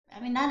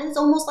I mean, that is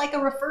almost like a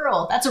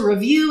referral. That's a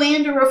review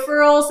and a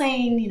referral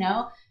saying, you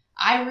know,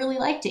 I really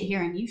liked it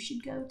here and you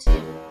should go too.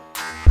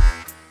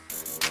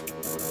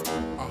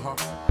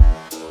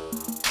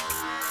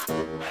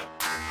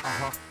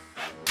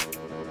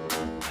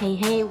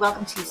 Hey,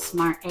 welcome to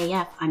Smart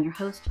AF. I'm your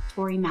host,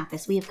 Tori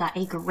Mathis. We have got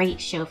a great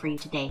show for you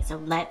today, so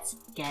let's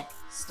get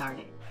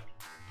started.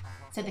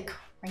 So the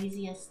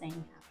craziest thing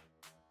happened.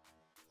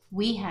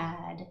 We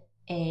had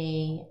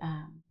a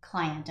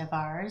client of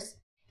ours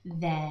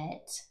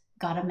that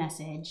got a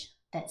message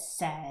that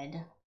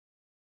said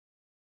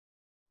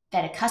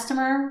that a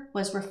customer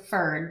was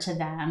referred to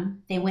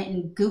them. They went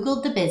and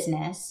Googled the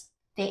business.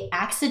 They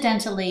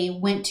accidentally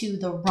went to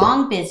the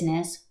wrong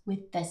business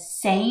with the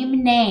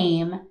same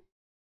name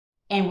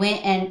and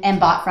went and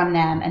bought from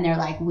them. And they're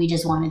like, we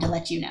just wanted to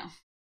let you know.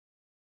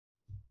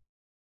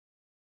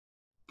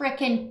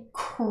 Frickin'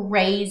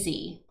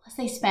 crazy. Plus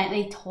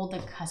they told the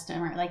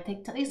customer, like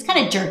it's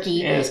kind of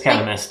jerky. It was kind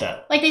of messed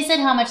up. Like they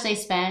said how much they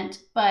spent,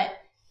 but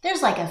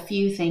there's like a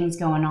few things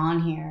going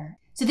on here.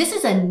 So this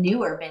is a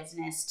newer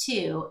business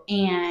too.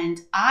 And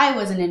I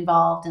wasn't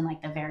involved in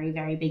like the very,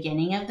 very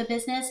beginning of the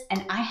business.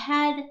 And I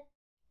had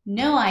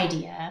no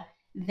idea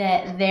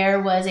that there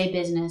was a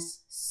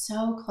business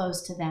so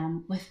close to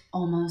them with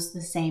almost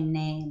the same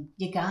name.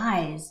 You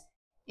guys,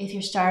 if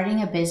you're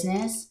starting a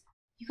business,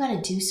 you got to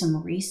do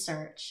some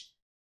research.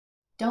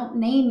 Don't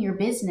name your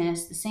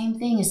business the same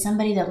thing as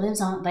somebody that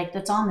lives on, like,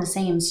 that's on the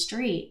same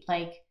street.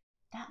 Like,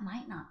 that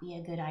might not be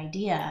a good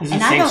idea. Is it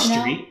the same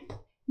street?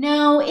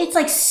 No, it's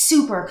like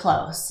super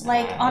close.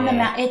 Like on the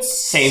map,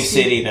 it's same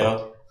city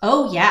though.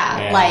 Oh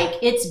yeah, like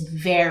it's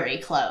very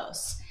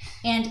close.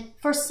 And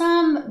for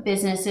some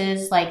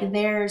businesses, like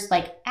there's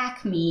like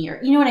Acme, or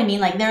you know what I mean?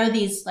 Like there are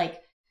these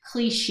like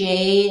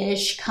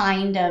cliche-ish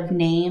kind of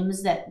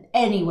names that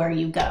anywhere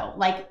you go,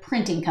 like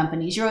printing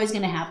companies, you're always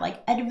going to have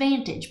like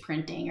Advantage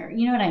Printing, or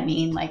you know what I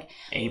mean? Like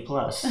A+.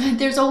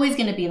 There's always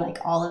going to be like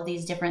all of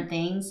these different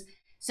things.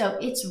 So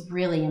it's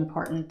really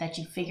important that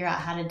you figure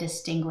out how to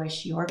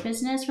distinguish your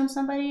business from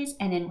somebody's.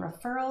 And in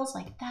referrals,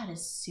 like that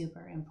is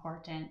super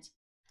important.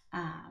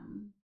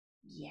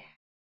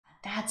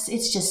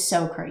 It's just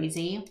so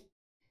crazy.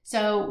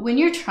 So when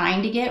you're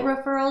trying to get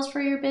referrals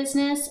for your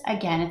business,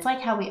 again, it's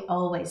like how we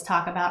always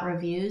talk about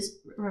reviews.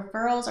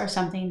 Referrals are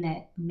something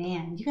that,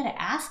 man, you got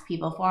to ask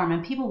people for them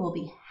and people will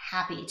be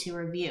happy to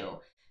review.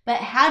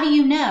 But how do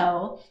you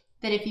know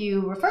that if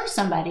you refer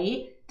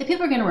somebody, that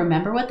people are going to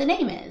remember what the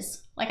name is?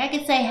 Like I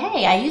could say,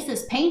 hey, I used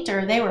this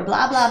painter. They were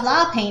blah, blah,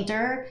 blah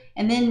painter.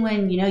 And then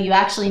when, you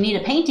actually need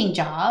a painting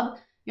job,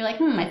 you're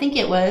like, I think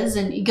it was.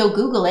 And you go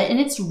Google it. And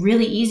it's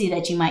really easy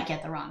that you might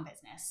get the wrong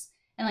business.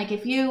 And like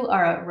if you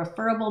are a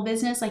referable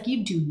business, like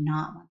you do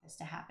not want this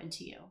to happen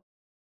to you.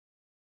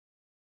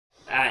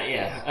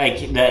 Like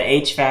the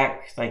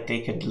HVAC, like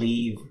they could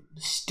leave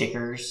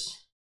stickers.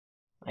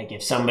 Like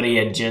if somebody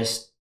had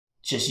just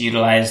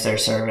utilized their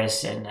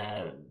service and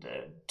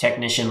the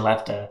technician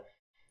left a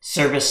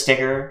service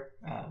sticker,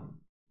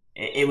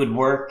 it would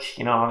work.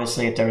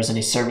 Obviously if there was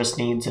any service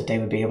needs that they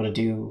would be able to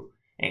do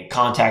and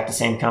contact the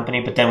same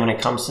company. But then when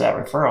it comes to that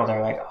referral,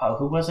 they're like, oh,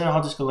 who was it?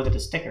 I'll just go look at the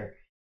sticker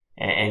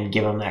and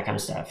give them that kind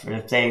of stuff. Or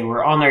if they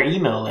were on their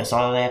email list,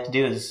 all they have to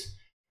do is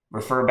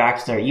refer back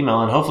to their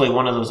email. And hopefully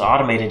one of those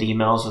automated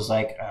emails was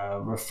like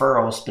a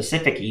referral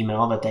specific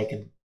email that they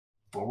could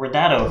forward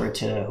that over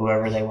to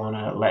whoever they want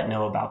to let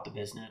know about the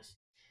business.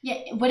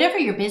 Yeah, whatever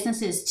your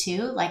business is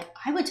too, like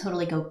I would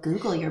totally go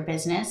Google your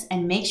business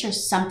and make sure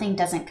something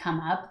doesn't come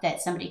up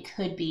that somebody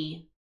could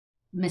be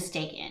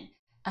mistaken.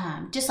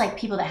 Just like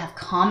people that have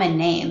common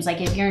names,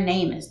 like if your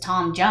name is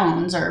Tom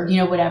Jones or,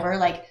 whatever,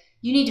 like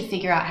you need to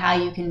figure out how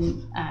you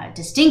can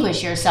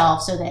distinguish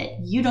yourself so that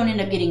you don't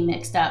end up getting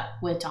mixed up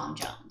with Tom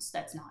Jones.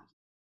 That's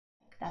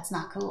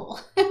not cool.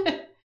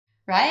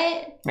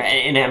 Right?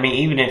 And I mean,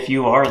 even if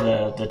you are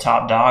the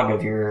top dog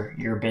of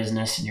your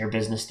business and your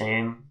business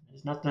name,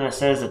 there's nothing that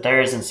says that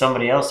there isn't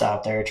somebody else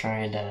out there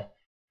trying to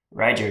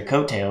ride your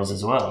coattails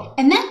as well.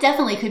 And that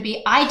definitely could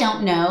be. I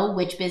don't know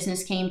which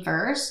business came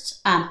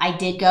first. I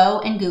did go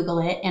and Google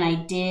it, and I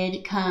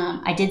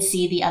did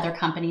see the other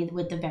company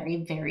with the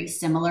very, very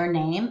similar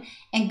name.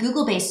 And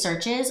Google-based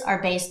searches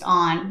are based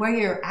on where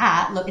you're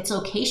at. Look, it's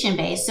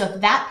location-based. So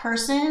if that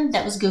person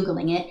that was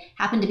Googling it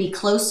happened to be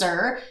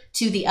closer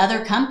to the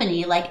other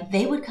company, like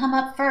they would come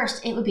up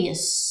first. It would be a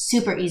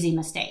super easy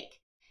mistake.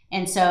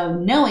 And so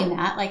knowing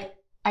that, like,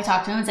 I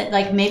talked to him and said,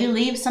 like, maybe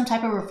leave some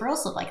type of referral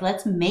slip. Like,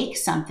 let's make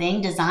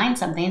something, design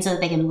something so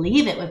that they can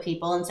leave it with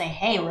people and say,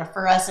 hey,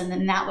 refer us. And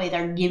then that way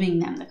they're giving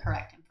them the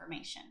correct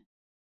information.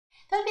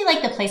 That would be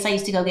like the place I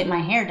used to go get my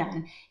hair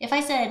done. If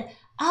I said,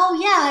 oh,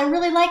 yeah, I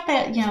really like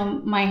that,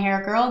 my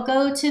hair girl,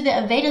 go to the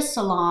Aveda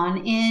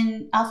salon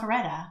in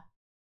Alpharetta.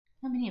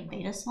 How many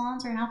Aveda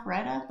salons are in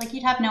Alpharetta? Like,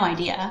 you'd have no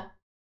idea.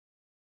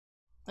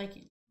 Like,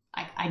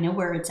 I know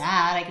where it's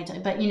at. I could tell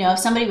you, but if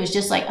somebody was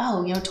just like,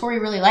 oh, Tori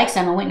really likes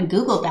them and went and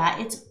Googled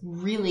that, it's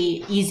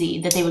really easy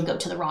that they would go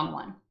to the wrong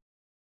one.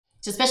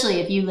 So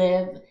especially if you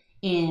live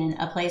in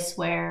a place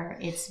where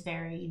it's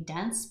very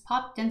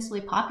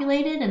densely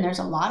populated and there's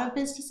a lot of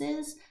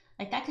businesses,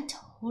 Like that could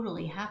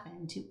totally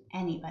happen to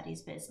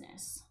anybody's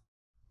business.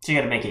 So you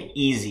got to make it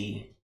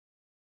easy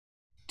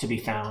to be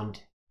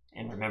found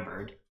and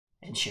remembered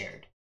and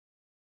shared.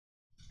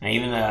 Now,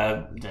 even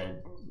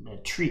the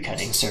tree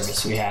cutting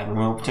service we had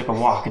when we took a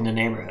walk in the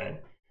neighborhood,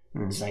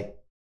 and it's like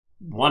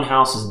one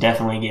house is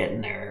definitely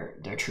getting their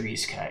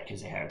trees cut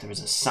because there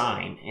was a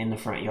sign in the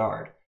front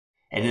yard,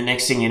 and the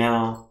next thing you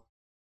know,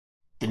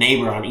 the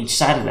neighbor on each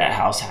side of that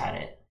house had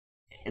it,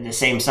 the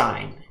same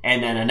sign,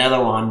 and then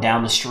another one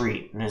down the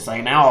street, and it's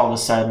like now all of a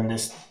sudden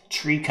this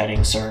tree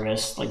cutting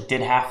service like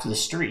did half the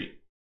street.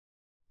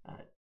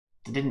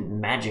 It didn't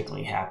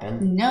magically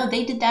happen. No,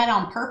 they did that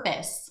on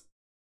purpose.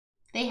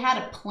 They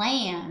had a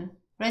plan.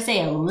 What I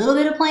say, a little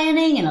bit of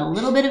planning and a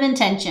little bit of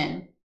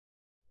intention.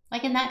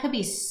 Like, and that could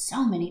be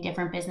so many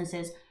different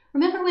businesses.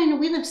 Remember when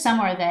we lived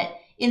somewhere that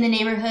in the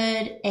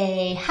neighborhood,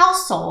 a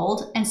house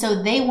sold, and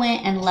so they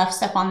went and left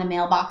stuff on the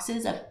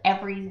mailboxes of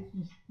every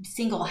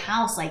single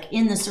house, like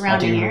in the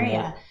surrounding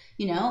area,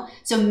 you know?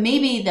 So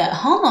maybe the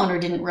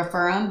homeowner didn't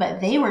refer them, but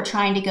they were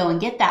trying to go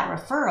and get that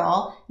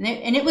referral.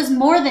 And it was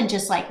more than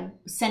just like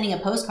sending a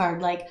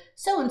postcard, like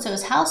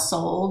so-and-so's house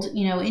sold,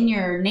 you know, in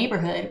your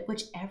neighborhood,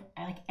 which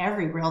like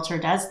every realtor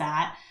does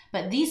that.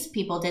 But these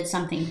people did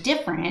something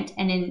different.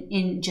 And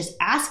in just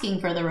asking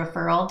for the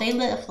referral, they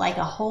left like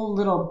a whole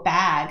little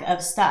bag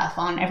of stuff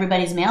on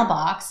everybody's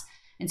mailbox.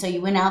 And so you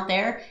went out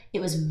there.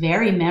 It was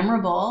very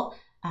memorable.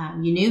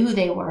 You knew who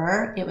they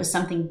were. It was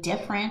something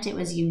different. It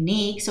was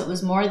unique. So it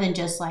was more than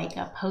just like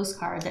a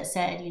postcard that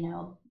said, you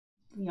know,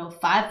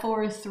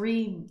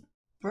 543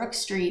 Brook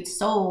Street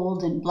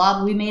sold and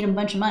blah, we made a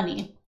bunch of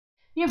money.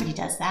 Nobody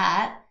does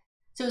that.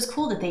 So it was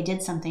cool that they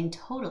did something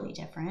totally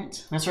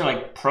different. That's sort of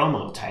like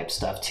promo type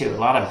stuff too. A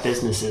lot of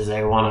businesses,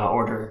 they want to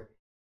order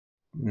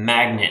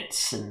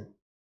magnets and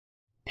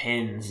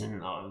pins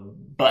and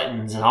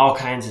buttons and all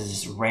kinds of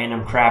just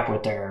random crap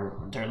with their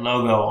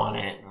logo on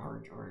it,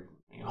 or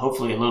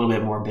hopefully a little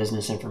bit more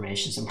business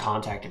information, some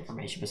contact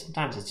information. But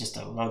sometimes it's just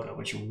a logo,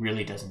 which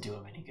really doesn't do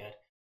them any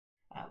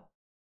good.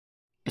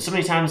 But so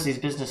many times these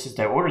businesses,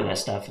 they order that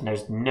stuff and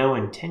there's no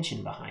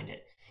intention behind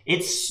it.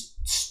 It's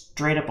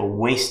straight up a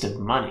waste of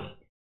money.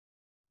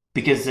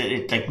 Because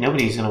like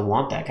nobody's going to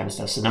want that kind of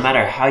stuff. So no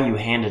matter how you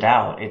hand it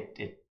out,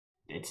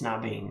 it's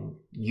not being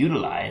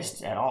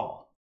utilized at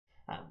all.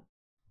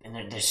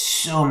 And there's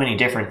so many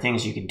different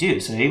things you could do.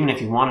 So even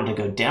if you wanted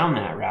to go down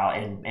that route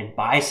and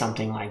buy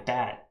something like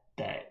that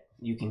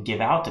you can give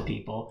out to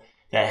people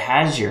that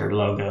has your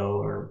logo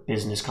or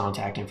business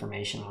contact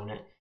information on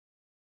it,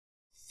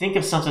 think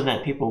of something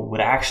that people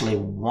would actually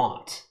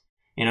want.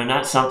 You know,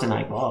 not something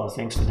like, well,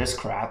 thanks for this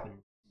crap,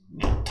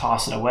 and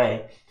toss it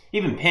away.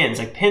 Even pins,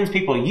 like pins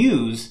people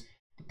use,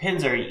 the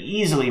pins are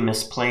easily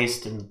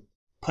misplaced and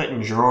put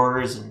in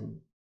drawers and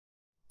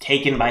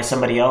taken by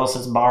somebody else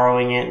that's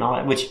borrowing it and all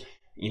that, which,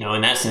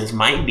 in that sense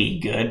might be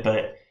good,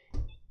 but,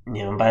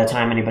 by the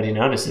time anybody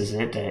notices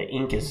it, the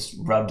ink is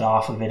rubbed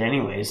off of it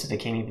anyway, so they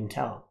can't even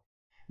tell.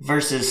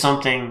 Versus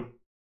something,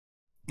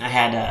 I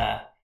had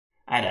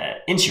an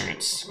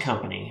insurance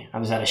company. I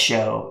was at a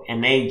show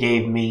and they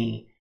gave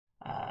me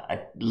a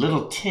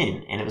little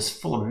tin, and it was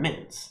full of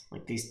mints,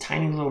 like these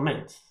tiny little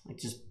mints, like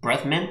just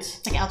breath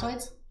mints. Like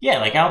Altoids? Yeah,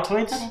 like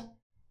Altoids. Okay.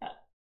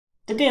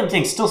 The damn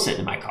thing's still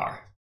sitting in my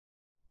car.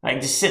 Like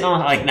just sitting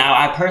on, like now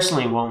I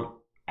personally won't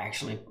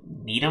actually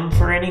need them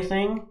for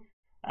anything.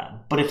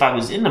 But if I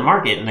was in the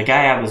market and the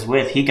guy I was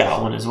with, he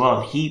got one as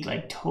well, and he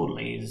like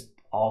totally is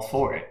all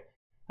for it.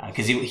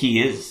 Because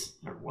he is,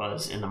 or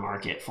was in the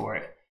market for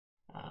it.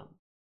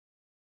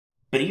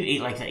 But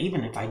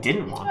even if I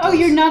didn't want those. Oh,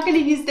 you're not going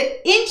to use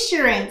the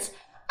insurance.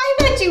 I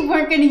thought you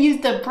weren't going to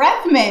use the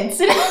breath mints.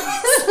 Yeah,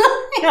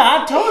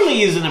 I'm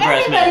totally using the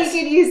breath mints.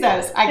 Everybody could use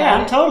those.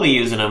 I'm totally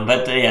using them.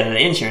 But the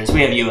insurance,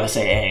 we have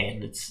USAA,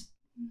 and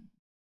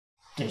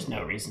there's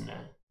no reason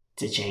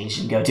to change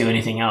and go do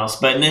anything else.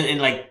 But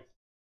like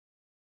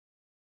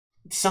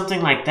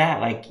something like that,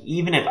 like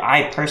even if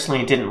I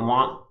personally didn't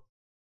want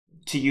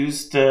to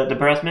use the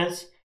breath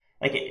mints,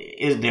 like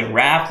they're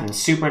wrapped and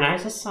super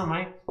nice, that's something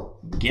I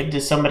give to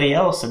somebody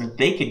else and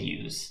they could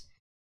use.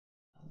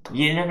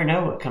 You never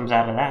know what comes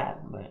out of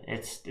that, but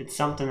it's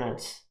something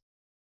that's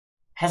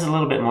has a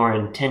little bit more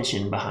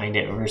intention behind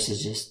it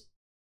versus just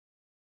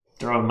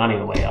throwing money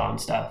away on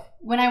stuff.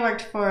 When I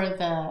worked for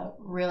the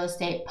real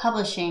estate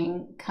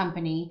publishing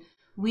company,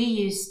 we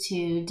used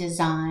to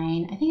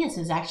design, I think this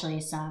was actually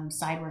some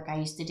side work I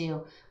used to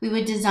do. We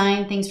would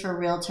design things for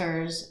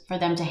realtors for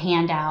them to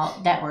hand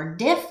out that were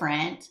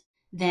different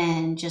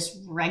than just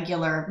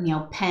regular,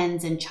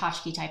 pens and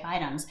tchotchke type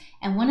items.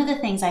 And one of the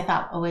things I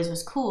thought always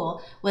was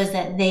cool was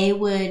that they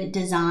would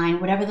design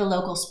whatever the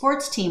local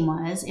sports team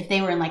was. If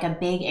they were in like a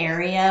big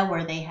area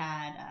where they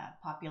had a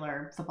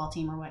popular football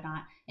team or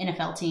whatnot,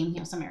 NFL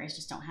team, some areas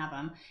just don't have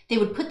them, they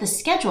would put the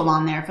schedule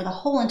on there for the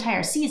whole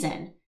entire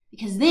season.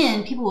 Because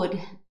then people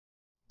would,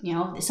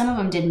 some of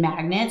them did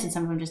magnets and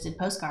some of them just did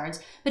postcards,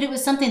 but it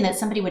was something that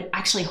somebody would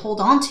actually hold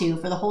on to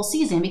for the whole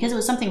season because it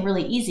was something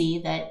really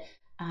easy that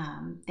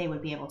they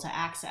would be able to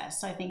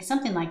access. So I think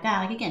something like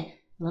that, like again,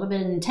 a little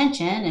bit of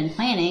intention and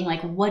planning,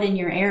 like what in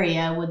your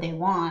area would they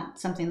want,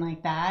 something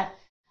like that,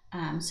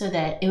 so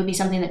that it would be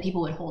something that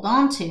people would hold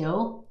on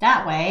to.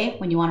 That way,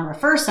 when you want to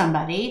refer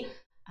somebody,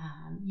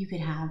 you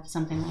could have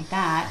something like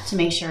that to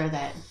make sure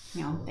that,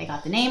 they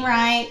got the name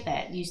right,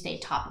 that you stay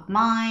top of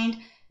mind.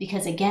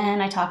 Because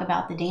again, I talk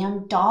about the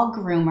damn dog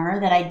groomer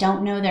that I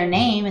don't know their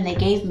name and they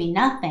gave me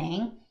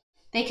nothing.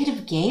 They could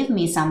have gave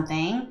me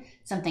something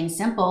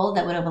simple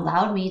that would have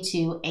allowed me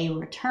to A,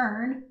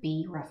 return,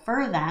 B,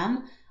 refer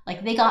them.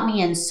 Like they got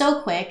me in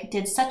so quick,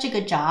 did such a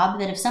good job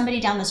that if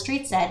somebody down the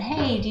street said,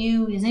 hey,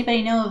 does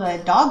anybody know of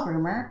a dog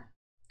groomer?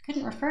 I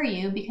couldn't refer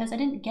you because I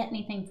didn't get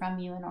anything from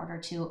you in order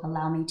to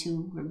allow me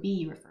to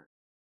be referred.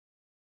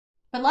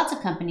 But lots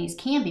of companies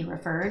can be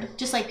referred,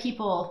 just like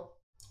people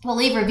will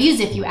leave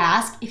reviews if you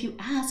ask. If you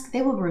ask,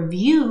 they will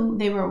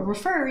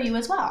refer you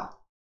as well.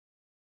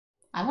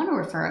 I want to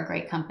refer a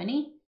great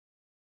company.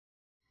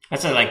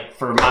 That's like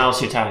for Miles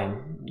Through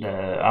Time,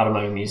 the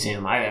automotive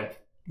museum.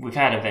 We've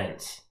had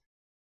events.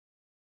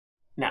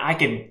 Now I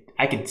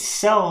could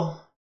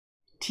sell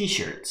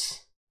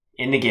T-shirts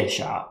in the gift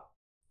shop,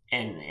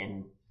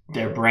 and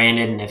they're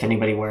branded, and if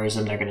anybody wears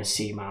them, they're going to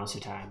see Miles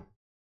Through Time,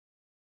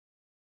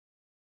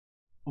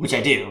 which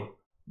I do.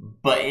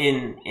 But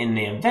in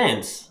the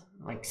events,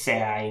 like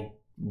say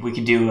we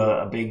could do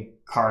a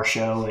big car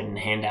show and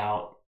hand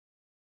out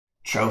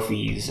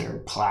trophies or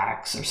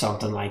plaques or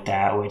something like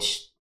that,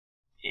 which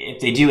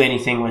if they do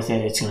anything with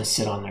it, it's going to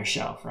sit on their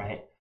shelf,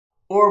 right?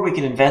 Or we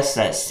can invest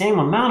that same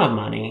amount of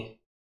money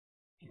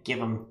and give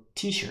them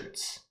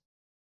T-shirts,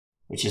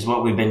 which is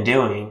what we've been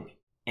doing.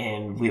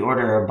 And we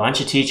order a bunch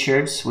of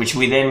T-shirts, which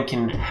we then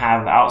can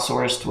have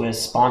outsourced with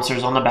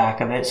sponsors on the back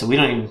of it, so we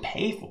don't even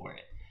pay for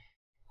it.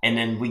 And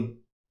then we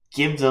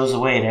give those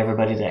away to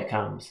everybody that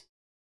comes.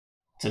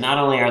 So not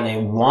only are they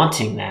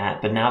wanting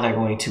that, but now they're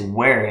going to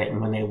wear it. And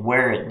when they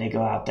wear it, they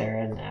go out there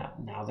and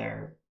now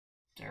they're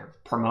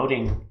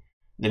promoting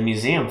the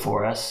museum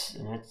for us.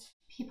 And it's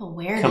people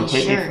wear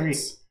these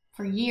shirts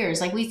for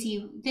years. Like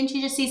didn't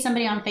you just see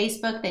somebody on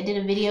Facebook that did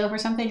a video for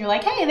something? You're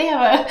like, hey, they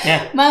have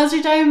a Miles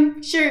Through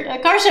Time shirt, a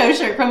car show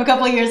shirt from a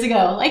couple of years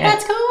ago. Like,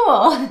 that's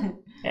cool.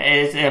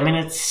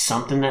 It's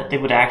something that they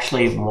would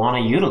actually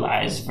want to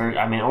utilize.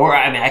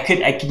 I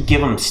could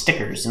give them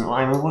stickers, and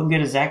what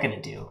good is that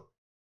going to do?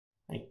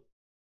 Like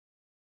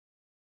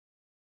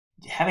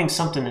having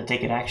something that they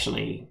could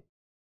actually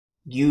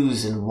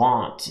use and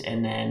want,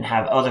 and then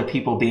have other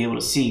people be able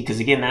to see. Because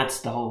again, that's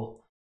the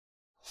whole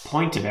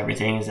point of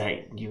everything, is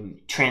that you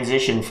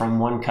transition from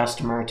one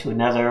customer to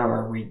another,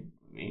 or we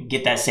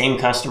get that same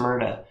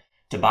customer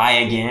to buy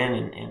again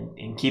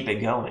and keep it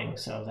going.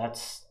 So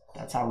that's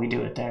how we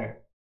do it there.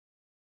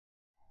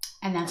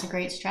 And that's a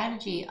great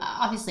strategy.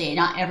 Obviously,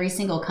 not every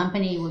single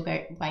company would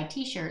buy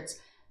T-shirts,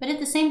 but at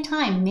the same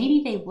time,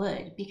 maybe they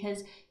would,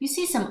 because you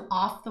see some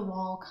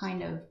off-the-wall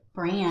kind of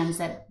brands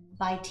that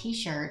buy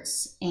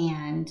T-shirts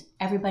and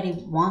everybody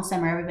wants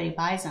them or everybody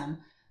buys them.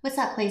 What's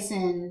that place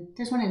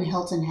there's one in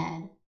Hilton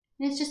Head.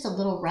 And it's just a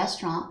little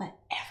restaurant, but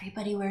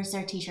everybody wears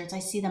their T-shirts. I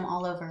see them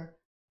all over.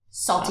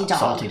 Salty Dog.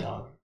 Salty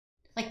Dog.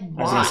 Like,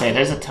 why? I was going to say,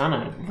 there's a ton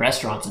of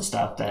restaurants and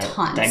stuff that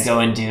go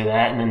and do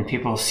that, and then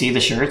people see the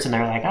shirts and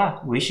they're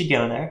like, we should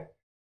go there.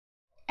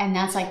 And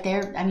that's like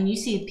you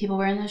see people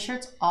wearing those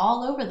shirts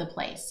all over the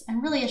place.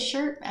 And really a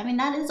shirt,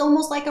 that is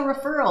almost like a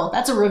referral.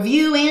 That's a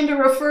review and a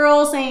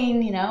referral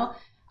saying,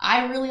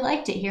 I really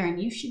liked it here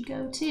and you should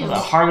go too. The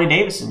Harley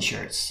Davidson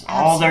shirts,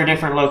 absolutely. All their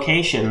different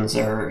locations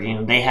are,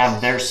 they have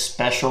their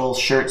special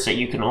shirts that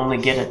you can only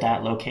get at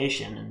that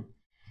location.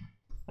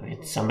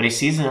 And somebody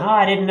sees it,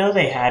 I didn't know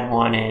they had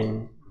one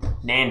in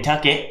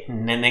Nantucket,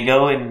 and then they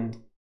go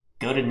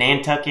to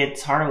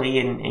Nantucket's Harley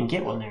and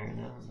get one there. And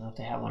I don't know if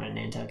they have one in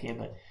Nantucket,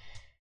 but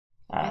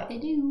they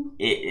do.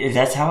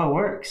 That's how it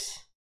works.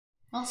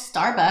 Well,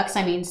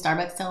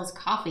 Starbucks sells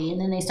coffee, and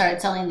then they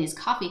started selling these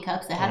coffee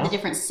cups that have the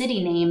different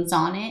city names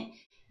on it,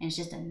 and it's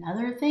just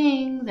another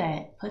thing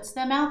that puts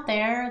them out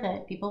there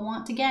that people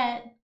want to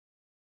get.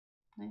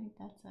 I think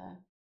that's a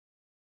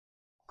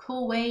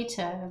cool way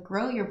to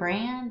grow your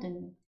brand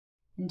and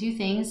do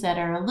things that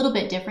are a little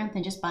bit different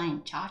than just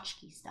buying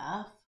tchotchke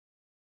stuff.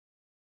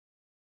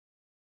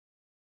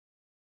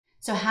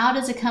 So how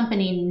does a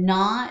company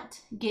not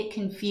get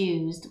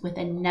confused with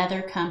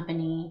another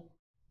company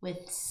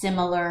with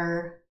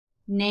similar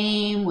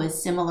name, with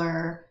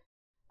similar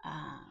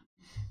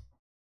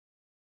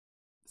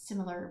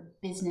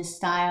business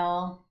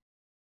style?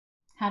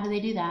 How do they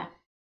do that?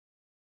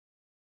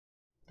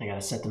 They got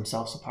to set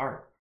themselves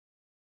apart.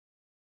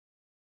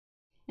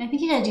 And I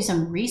think you got to do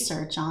some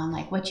research on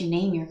what you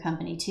name your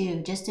company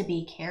too, just to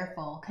be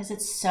careful, because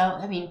it's so.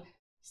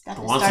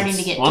 Stuff is starting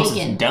to get once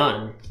taken. It's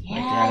done.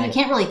 Yeah, you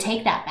can't really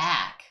take that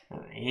back.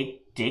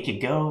 It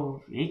could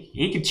go.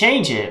 He could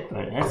change it,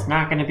 but that's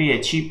not going to be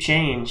a cheap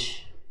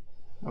change,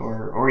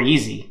 or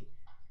easy.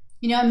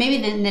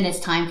 Maybe then it's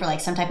time for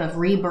some type of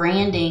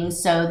rebranding,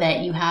 so that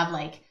you have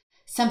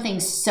something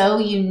so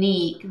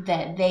unique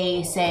that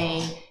they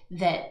say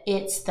that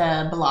it's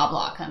the blah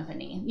blah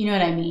company. You know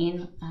what I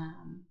mean?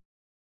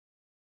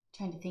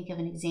 trying to think of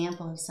an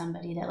example of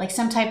somebody that like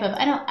some type of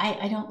I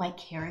don't like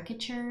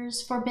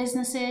caricatures for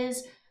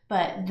businesses,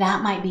 but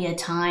that might be a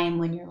time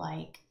when you're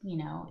like,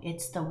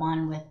 it's the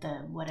one with the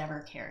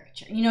whatever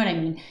caricature. You know what I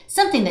mean?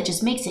 Something that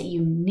just makes it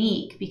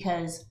unique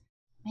because,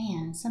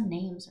 man, some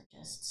names are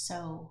just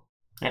so.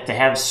 They have to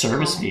have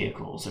service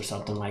vehicles or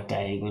something like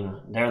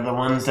that. They're the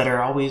ones that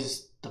are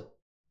always the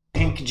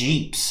pink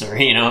Jeeps or,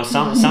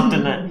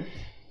 something that,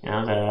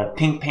 the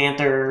Pink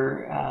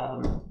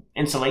Panther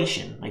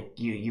insulation. Like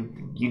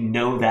you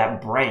know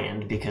that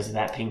brand because of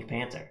that Pink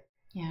Panther.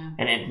 Yeah.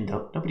 And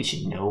nobody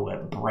should know a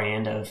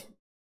brand of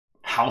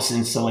house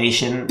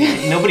insulation.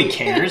 Nobody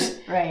cares.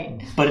 Right.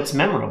 But it's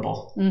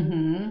memorable.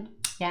 Mm-hmm.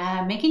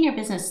 Yeah, making your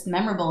business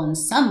memorable in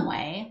some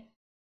way,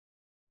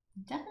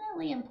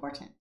 definitely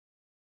important.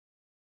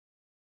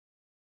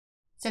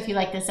 So if you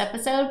like this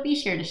episode, be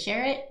sure to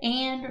share it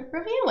and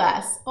review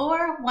us.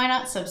 Or why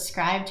not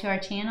subscribe to our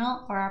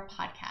channel or our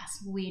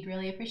podcast? We'd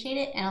really appreciate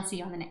it, and I'll see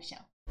you on the next show.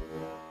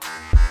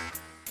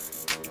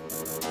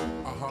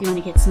 If you want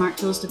to get smart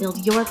tools to build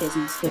your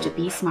business, go to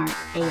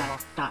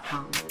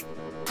besmartaf.com.